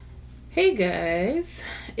Hey guys,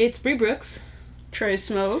 it's Bree Brooks. Trey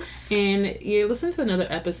Smokes. And you're listening to another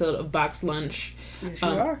episode of Box Lunch. Yes, you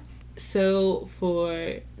are. So,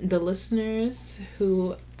 for the listeners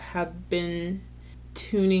who have been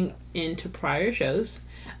tuning into prior shows,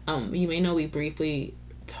 you may know we briefly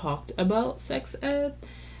talked about sex ed.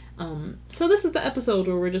 So this is the episode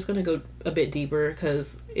where we're just going to go a bit deeper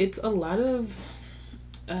because it's a lot of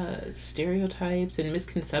stereotypes and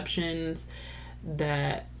misconceptions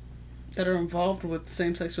that are involved with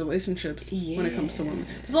same-sex relationships when it comes to women.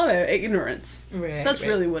 There's a lot of ignorance. Right. That's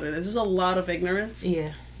really what it is. There's a lot of ignorance.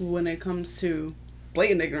 Yeah. When it comes to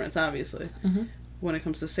blatant ignorance, obviously. Mm-hmm. When it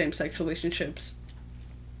comes to same-sex relationships.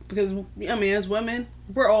 Because, I mean, as women,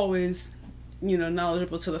 we're always,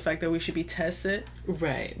 knowledgeable to the fact that we should be tested.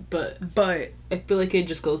 Right. But I feel like it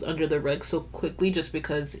just goes under the rug so quickly just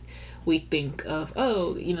because we think of,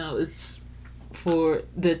 it's for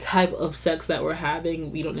the type of sex that we're having,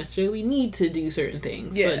 we don't necessarily need to do certain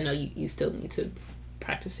things. Yeah. But no, you still need to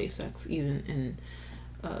practice safe sex, even in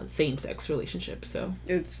same-sex relationships. So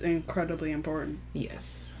it's incredibly important.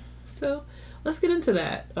 Yes. So let's get into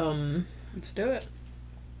that. Let's do it.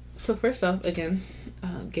 So first off, again,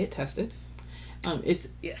 get tested.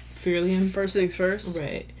 It's Yes. fairly First things first.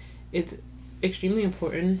 Right. It's extremely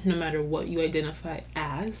important, no matter what you identify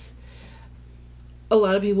as. A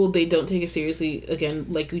lot of people, they don't take it seriously, again,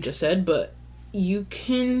 like we just said, but either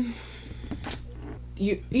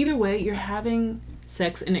way, you're having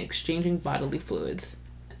sex and exchanging bodily fluids.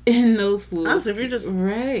 In those fluids. Honestly, if you're just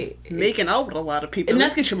making out with a lot of people,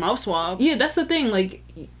 let's get your mouth swabbed. Yeah, that's the thing. Like,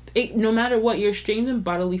 no matter what, you're exchanging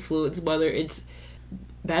bodily fluids, whether it's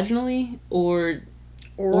vaginally or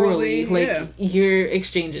orally. Like, you're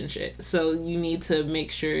exchanging shit. So you need to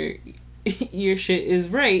make sure your shit is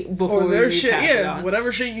right before their shit, it on.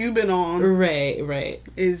 whatever shit you've been on, right,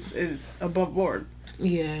 is above board,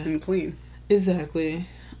 and clean. Exactly.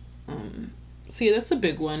 So yeah, that's a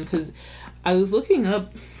big one because I was looking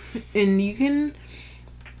up, and you can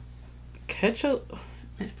catch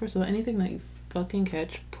first of all, anything that you fucking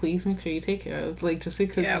catch, please make sure you take care of. Like, just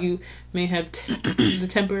because you may have the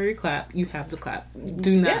temporary clap, you have the clap.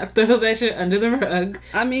 Do not throw that shit under the rug.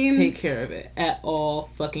 I mean, take care of it at all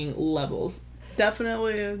fucking levels.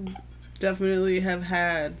 Definitely have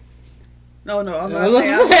had. No, I'm not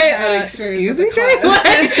saying I've had experience with the clap.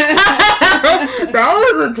 That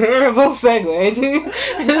was a terrible segue, dude.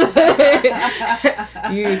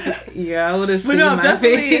 I would have seen my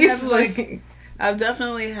face. I've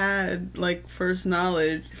definitely had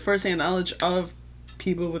first-hand knowledge of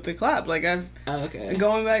people with the clap. Like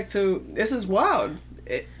going back to, this is wild.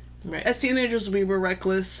 Right. As teenagers, we were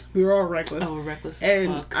reckless. We were all reckless. Oh, reckless as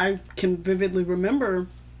fuck. I can vividly remember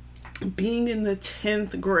being in the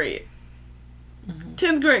 10th grade. Mm-hmm.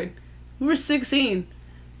 10th grade. We were 16.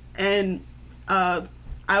 And I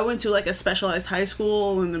went to a specialized high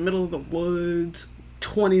school in the middle of the woods,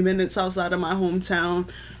 20 minutes outside of my hometown.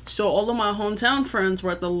 So all of my hometown friends were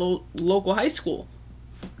at the local high school.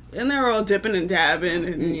 And they were all dipping and dabbing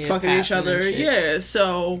and fucking each other. Yeah,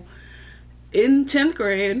 so in 10th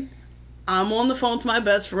grade, I'm on the phone to my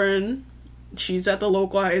best friend. She's at the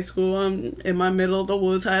local high school. I'm in my middle of the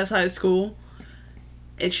woods high school.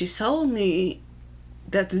 And she's telling me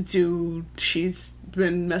that the dude she's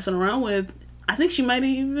been messing around with, I think she might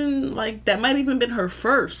even, that might even been her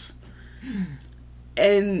first.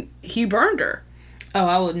 And he burned her. Oh,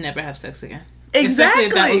 I would never have sex again. Exactly. Especially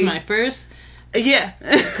if that was my first. Yeah.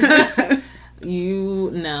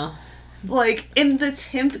 No. In the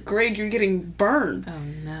 10th grade, you're getting burned. Oh,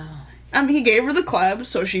 no. I mean, he gave her the clap,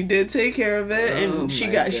 so she did take care of it. And she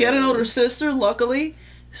had an older sister, luckily.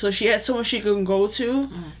 So she had someone she could go to.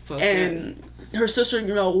 And her sister,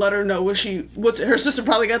 let her know what her sister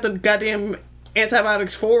probably got the goddamn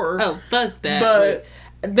antibiotics for her. Oh, fuck that. But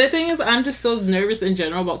the thing is, I'm just so nervous in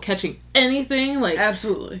general about catching anything.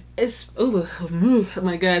 Absolutely. It's oh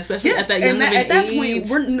my god, especially at that young age. At that age,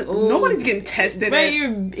 point, nobody's getting tested at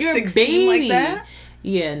you're 16 like that.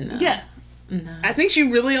 Yeah, no. Yeah. No. I think she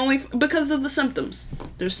really only because of the symptoms.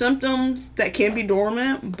 There's symptoms that can be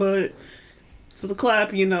dormant, but for the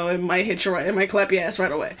clap, it might hit you right. It might clap your ass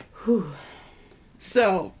right away. Whew.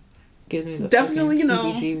 So, give me the definitely,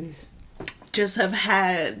 just have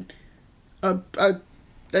had a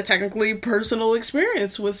technically personal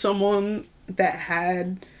experience with someone that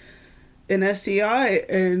had an STI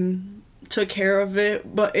and took care of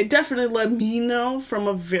it. But it definitely let me know from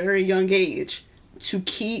a very young age to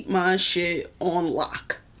keep my shit on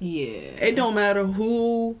lock. Yeah. It don't matter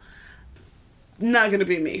who. Not gonna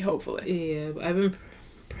be me, hopefully. Yeah, I've been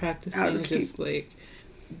practicing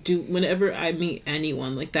whenever I meet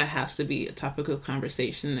anyone, like, that has to be a topic of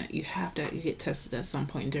conversation, that you have to get tested at some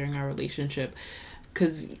point during our relationship,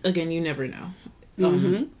 because again, you never know.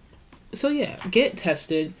 So yeah, get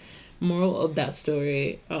tested. Moral of that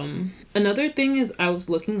story. Another thing is, I was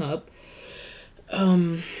looking up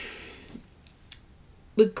the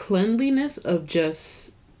cleanliness of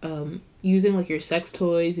just using, like, your sex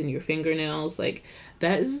toys and your fingernails. Like,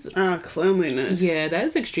 that is cleanliness. Yeah, that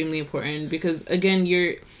is extremely important, because again,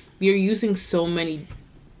 you're using so many,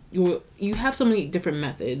 you have so many different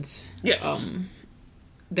methods, yes,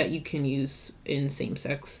 that you can use in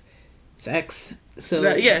sex. So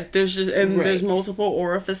there's just there's multiple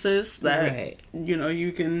orifices that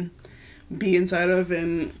you can be inside of,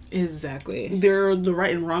 and exactly, there are the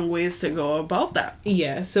right and wrong ways to go about that.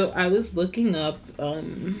 Yeah, so I was looking up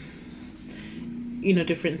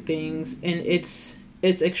different things, and it's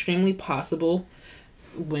extremely possible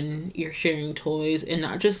when you're sharing toys, and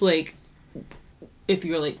not just, like, if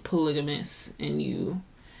you're, like, polygamous and you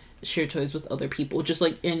share toys with other people, just,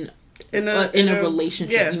 like, in a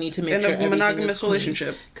relationship, you need to make sure everything monogamous is clean.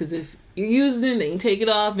 Relationship. Because if you're using it, then you take it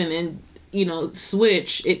off, and then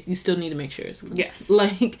switch it. You still need to make sure it's clean. Yes,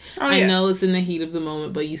 like I know it's in the heat of the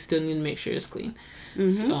moment, but you still need to make sure it's clean.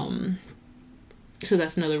 So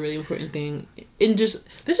that's another really important thing. And this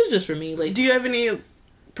is just for me. Like, do you have any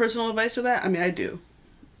personal advice for that? I mean, I do.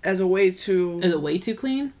 As a way to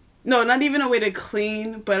clean? No, not even a way to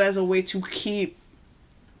clean, but as a way to keep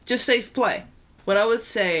just safe play. What I would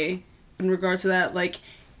say in regard to that, like,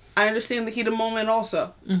 I understand the heat of the moment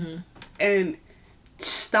also. And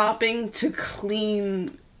stopping to clean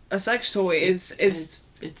a sex toy it's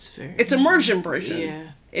immersion version. Yeah.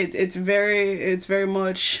 It's very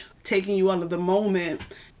much taking you out of the moment,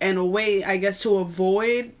 and a way, I guess, to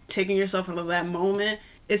avoid taking yourself out of that moment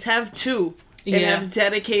is have two. And have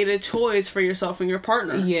dedicated toys for yourself and your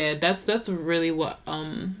partner. Yeah, that's really what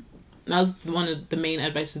that was one of the main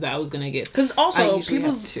advices that I was gonna give. Because also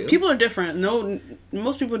people are different.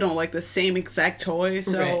 Most people don't like the same exact toy.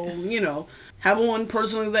 So have one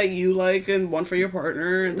personally that you like and one for your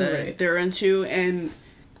partner that they're into. And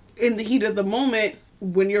in the heat of the moment,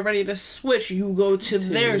 when you're ready to switch, you go to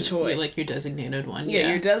their toy, like your designated one.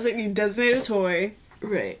 Your designated toy.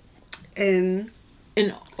 Right. And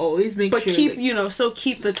always make sure, but still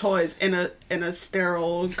keep the toys in a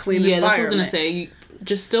sterile, clean environment. Yeah, that's what I was gonna say.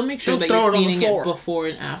 Just still make sure that you're cleaning it before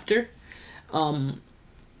and after.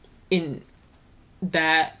 In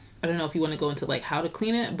that, I don't know if you want to go into, like, how to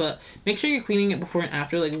clean it, but make sure you're cleaning it before and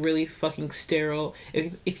after, like, really fucking sterile.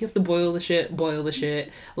 If you have to boil the shit, boil the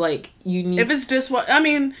shit. Like, you need. If it's I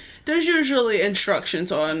mean, there's usually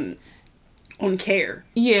instructions on care.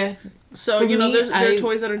 Yeah. So, there are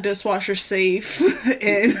toys that are dishwasher safe.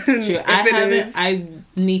 And sure, I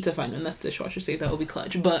need to find one that's dishwasher safe. That will be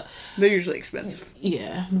clutch. But they're usually expensive.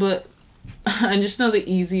 Yeah, but I just know the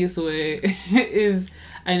easiest way is,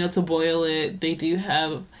 I know, to boil it. They do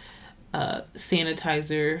have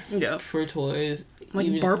sanitizer for toys. Like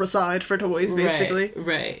barbicide for toys, basically.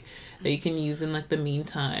 Right. That you can use in, like, the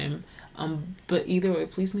meantime. But either way,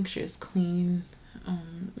 please make sure it's clean.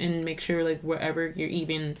 And make sure, like, wherever you're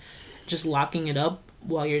even just locking it up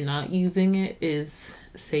while you're not using it is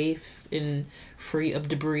safe and free of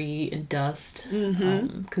debris and dust.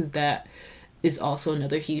 Because that is also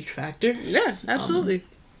another huge factor. Yeah, absolutely.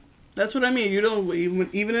 That's what I mean. You don't,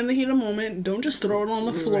 even in the heat of the moment, don't just throw it on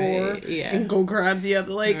the floor and go grab the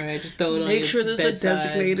other. Like, just throw it on. Make sure there's a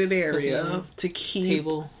designated area to keep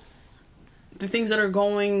the things that are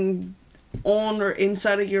going on or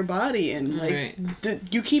inside of your body, and like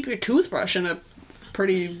you keep your toothbrush in a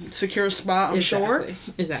pretty secure spot, I'm sure.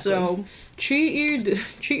 Exactly. So treat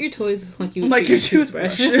your toys like you would like your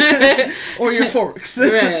toothbrush or your forks.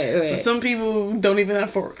 Right. But some people don't even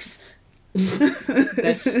have forks.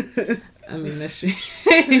 That's true.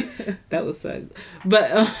 That was sad. But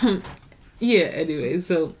yeah. Anyway,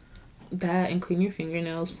 so that, and clean your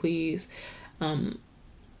fingernails, please.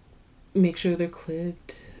 Make sure they're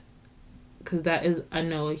clipped, because that is, I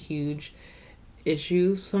know, a huge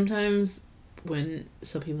issue sometimes when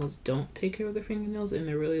some people don't take care of their fingernails and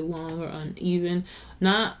they're really long or uneven.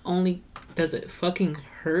 Not only does it fucking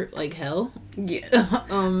hurt like hell. Yeah.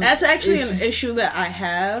 That's actually an issue that I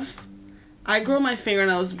have. I grow my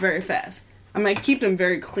fingernails very fast. I mean, I keep them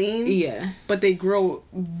very clean. Yeah. But they grow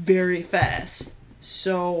very fast.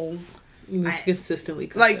 So you need to consistently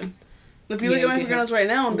cut them. If you look at my fingernails right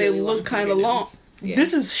now, they look kind of long. Yeah.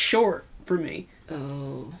 This is short for me.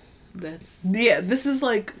 Oh, that's... Yeah, this is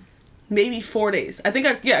like maybe 4 days. I think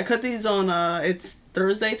I cut these on, it's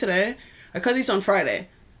Thursday today. I cut these on Friday.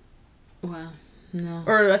 Wow. No.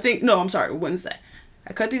 Or I'm sorry, Wednesday.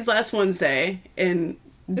 I cut these last Wednesday, and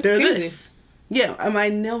That's they're crazy. this. Yeah, and my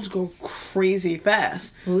nails go crazy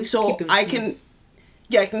fast. Well, at least so keep them I smooth. can,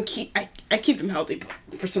 yeah, I keep them healthy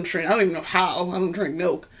for some strange. I don't even know how. I don't drink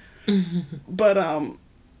milk, but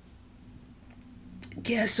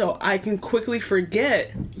yeah. So I can quickly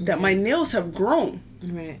forget that my nails have grown.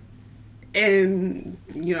 Right. And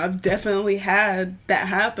I've definitely had that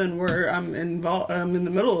happen where I'm involved. I'm in the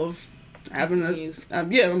middle of having I'm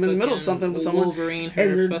in the middle of something with someone, Wolverine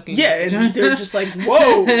her and fucking and they're just like,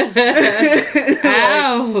 "Whoa,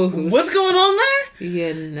 ow, like, what's going on there?"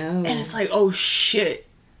 Yeah, no. And it's like, "Oh shit,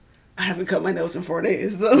 I haven't cut my nails in 4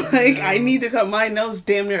 days. So like, I need to cut my nails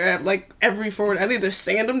damn near like every 4 days. I need to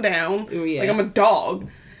sand them down like I'm a dog,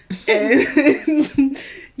 and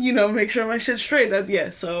make sure my shit's straight.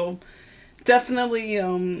 So." Definitely,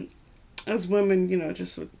 as women,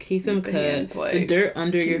 just keep them cut. The dirt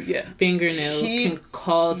under your fingernails can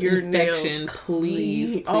cause your infection.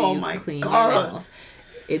 Please, oh my clean God. your nails.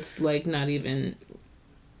 It's like not even.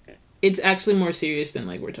 It's actually more serious than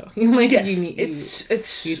like we're talking. Like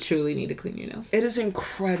yes, you truly need to clean your nails. It is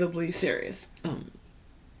incredibly serious.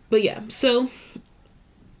 But yeah, so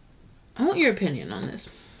I want your opinion on this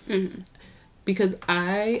because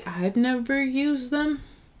I've never used them.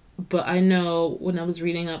 But I know when I was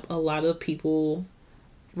reading up a lot of people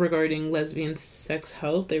regarding lesbian sex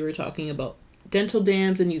health, they were talking about dental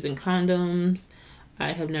dams and using condoms.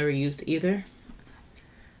 I have never used either.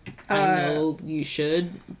 I know you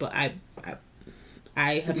should, but I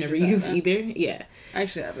have never used either. Yeah. I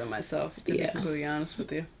actually have it myself, to be completely honest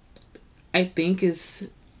with you. I think is...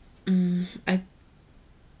 I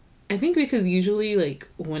think because usually, like,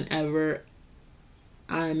 whenever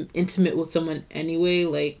I'm intimate with someone anyway,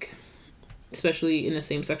 like, especially in a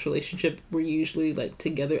same-sex relationship, we're usually, like,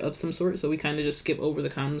 together of some sort, so we kind of just skip over the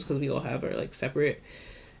condoms because we all have our, like, separate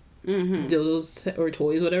dildos or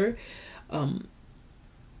toys, whatever.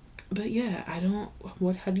 But yeah,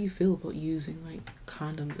 how do you feel about using, like,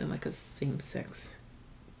 condoms in, like, a same-sex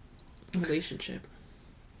relationship?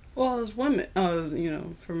 Well, as women,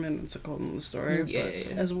 for men it's a cold story,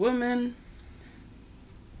 but as women...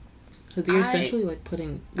 So they're essentially like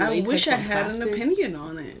putting. I wish I had an opinion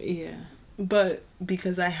on it. Yeah. But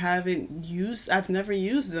because I've never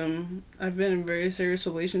used them. I've been in very serious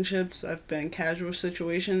relationships. I've been in casual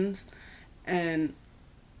situations, and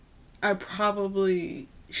I probably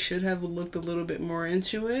should have looked a little bit more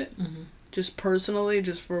into it, just personally,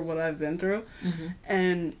 just for what I've been through,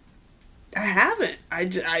 and I haven't.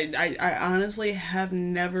 I honestly have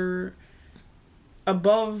never,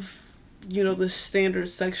 above, the standard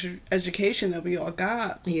sex education that we all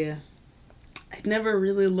got. Yeah. I never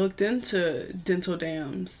really looked into dental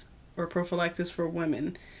dams or prophylactics for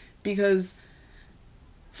women, because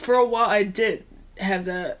for a while I did have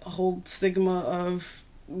that whole stigma of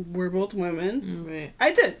we're both women. Right.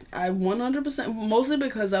 I did. I 100%, mostly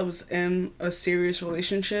because I was in a serious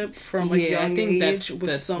relationship from a young age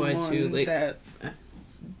with someone that...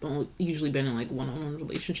 usually been in like one-on-one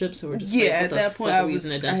relationships, so we're just at that point I was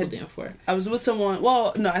using a dental dam for. I was with someone.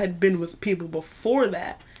 Well, no, I had been with people before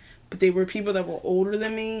that, but they were people that were older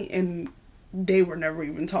than me, and they were never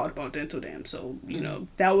even taught about dental dams. So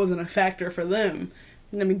that wasn't a factor for them.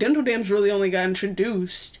 I mean, dental dams really only got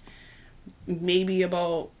introduced maybe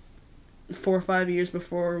about 4 or 5 years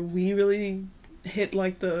before we really hit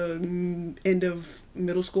like the end of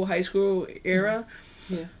middle school, high school era.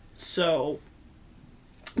 Yeah. So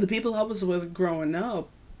the people I was with growing up,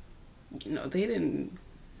 they didn't,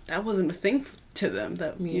 that wasn't a thing to them.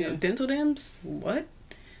 That, dental dams, what?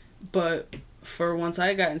 But for once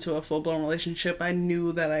I got into a full-blown relationship, I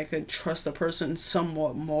knew that I could trust a person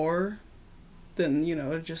somewhat more than,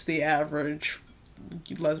 just the average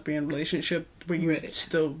lesbian relationship where you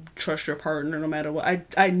still trust your partner no matter what.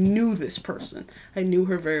 I knew this person. I knew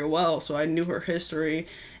her very well, so I knew her history,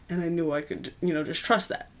 and I knew I could, just trust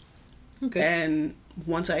that. Okay. And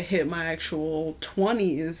once I hit my actual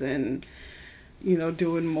 20s and,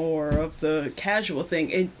 doing more of the casual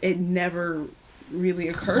thing, it never really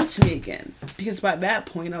occurred to me again, because by that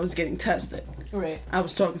point I was getting tested. Right. I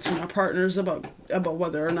was talking to my partners about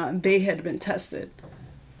whether or not they had been tested.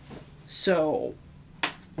 So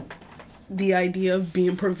the idea of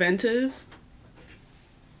being preventive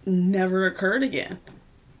never occurred again.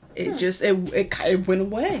 It just it went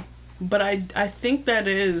away. But I think that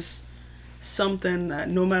is something that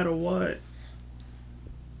no matter what,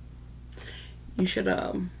 you should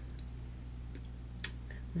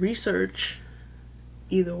research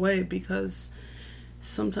either way, because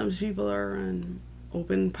sometimes people are in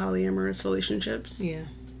open polyamorous relationships. Yeah.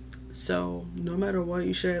 So no matter what,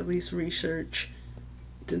 you should at least research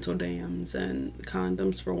dental dams and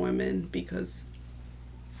condoms for women because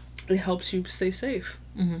it helps you stay safe.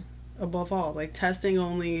 Mm-hmm. Above all, like, testing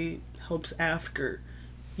only helps after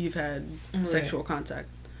you've had sexual contact.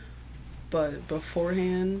 But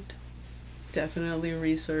beforehand, definitely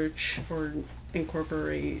research or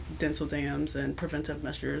incorporate dental dams and preventive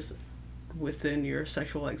measures within your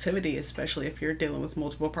sexual activity, especially if you're dealing with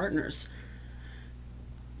multiple partners.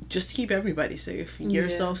 Just to keep everybody safe.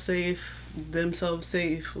 Yourself safe, themselves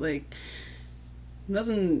safe. Like,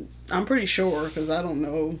 nothing, I'm pretty sure, because I don't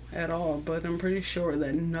know at all, but I'm pretty sure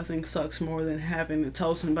that nothing sucks more than having to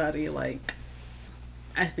tell somebody, like,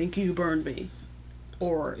 I think you burned me.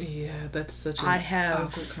 Or, yeah, that's such an I have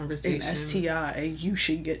awkward conversation. an STI, you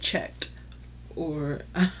should get checked. Or,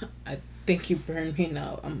 I think you burned me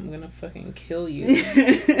now, I'm gonna fucking kill you.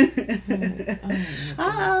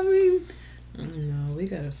 I mean... No, we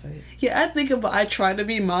gotta fight. Yeah, I try to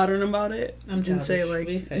be modern about it. And say, like,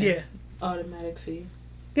 yeah. Automatic fee.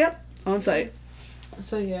 Yep, on site.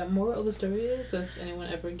 So, yeah, moral of the story is if anyone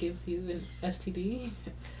ever gives you an STD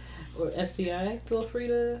or STI, feel free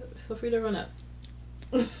to run up.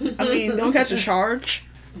 I mean, don't catch a charge.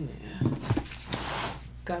 Yeah.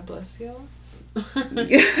 God bless y'all.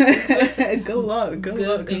 Good luck. Good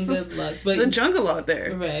luck. Good luck. But it's a jungle out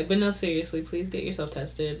there. Right. But no, seriously, please get yourself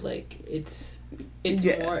tested. Like, it's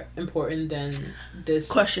more important than this.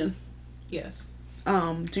 Question. Yes.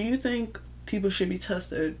 Do you think people should be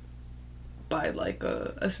tested by, like,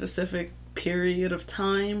 a specific period of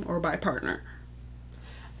time or by partner?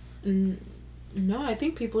 No, I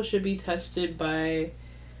think people should be tested by...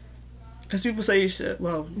 Because people say you should,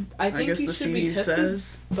 well, I guess the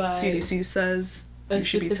CDC says you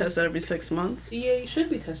should be tested every 6 months. Yeah, you should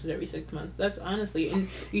be tested every 6 months. That's honestly, and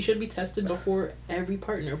you should be tested before every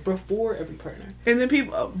partner. And then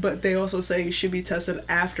but they also say you should be tested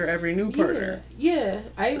after every new partner. Yeah.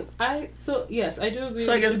 So yes, I do agree.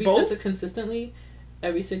 So I guess should be both? tested consistently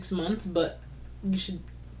every 6 months, but you should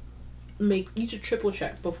triple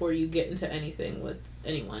check before you get into anything with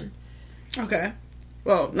anyone. Okay.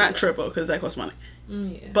 Well, not triple, because that costs money.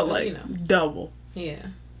 Yeah. But, like, double. Yeah.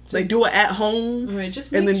 Like, do it at home. Right,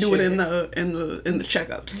 just and then do it in the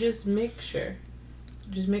checkups. Just make sure.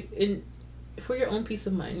 For your own peace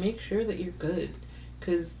of mind, make sure that you're good.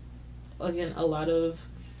 Because, again, a lot of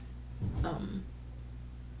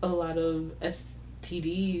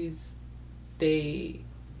STDs, the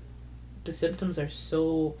symptoms are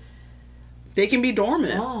so... They can be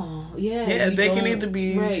dormant. Small. Yeah. Yeah, they can either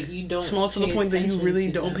be small to the point that you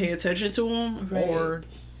really don't pay attention to them, or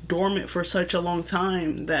dormant for such a long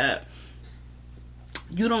time that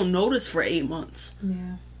you don't notice for 8 months.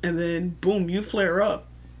 Yeah. And then, boom, you flare up.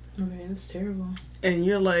 Right, that's terrible. And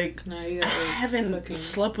you're like, I haven't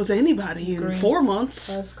slept with anybody in 4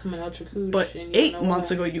 months. Coming out your cooch, but 8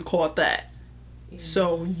 months ago you caught that. Yeah.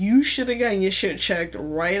 So you should have gotten your shit checked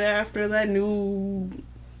right after that new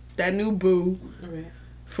boo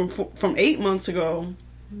from 8 months ago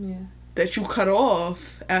that you cut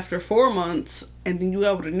off after 4 months, and then you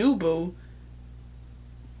got with a new boo,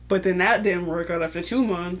 but then that didn't work out after 2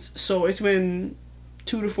 months, so it's been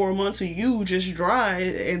 2 to 4 months of you just dry,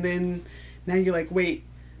 and then now you're like, wait,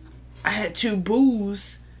 I had 2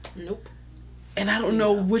 boos. Nope. And I don't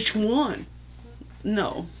know which one.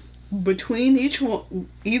 No. Between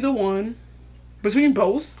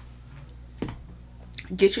both,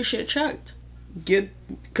 get your shit checked.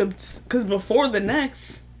 Because before the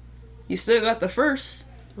next, you still got the first.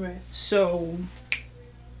 Right. So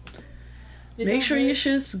make sure your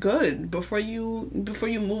shit's good before you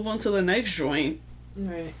move on to the next joint.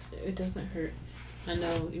 Right. It doesn't hurt. I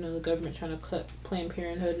know, the government trying to cut Planned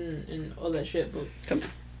Parenthood and all that shit, but... Come on.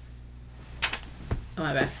 Oh,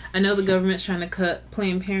 my bad. I know the government's trying to cut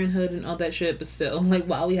Planned Parenthood and all that shit, but still, like,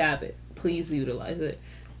 while we have it, please utilize it.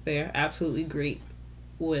 They are absolutely great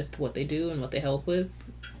with what they do and what they help with.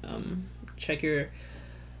 Check your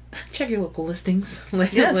local listings.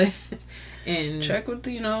 Yes. And check with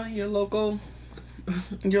your local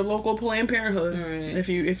Planned Parenthood. Right. If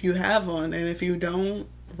you have one, and if you don't,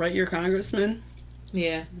 write your congressman.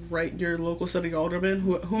 Yeah. Write your local city alderman,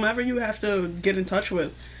 whomever you have to get in touch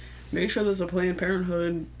with. Make sure there's a Planned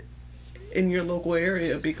Parenthood in your local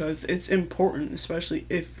area, because it's important, especially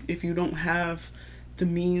if you don't have the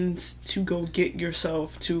means to go get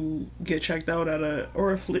yourself to get checked out at a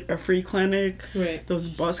free clinic. Right. Those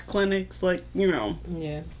bus clinics,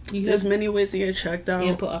 Yeah. There's many ways to get checked out.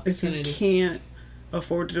 Ample opportunity. If you can't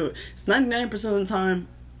afford to do it. It's 99% of the time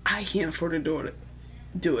I can't afford to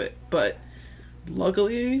do it. But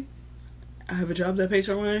luckily, I have a job that pays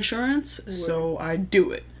for my insurance, so I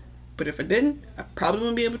do it. But if I didn't, I probably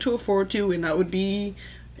wouldn't be able to afford to, and that would be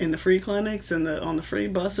in the free clinics and on the free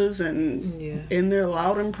buses and in there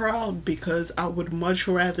loud and proud, because I would much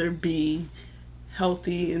rather be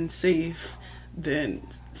healthy and safe than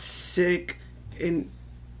sick and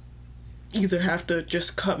either have to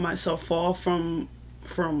just cut myself off from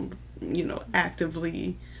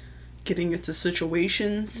actively getting into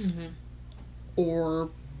situations or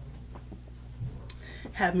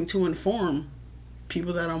having to inform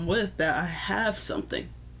people that I'm with that I have something.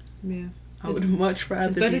 Yeah. I would much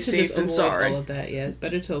rather be safe than sorry. All of that, yeah. It's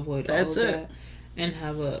better to avoid That's all of it. that and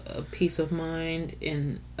have a peace of mind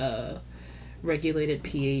in a regulated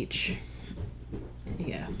pH.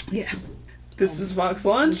 Yeah. Yeah. This is Vox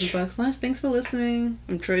Lunch. This is Vox Lunch. Thanks for listening.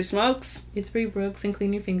 I'm Trey Smokes. It's Bree Brooks, and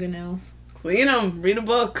clean your fingernails. Clean them. Read a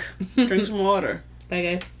book. Drink some water. Bye,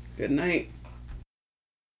 guys. Good night.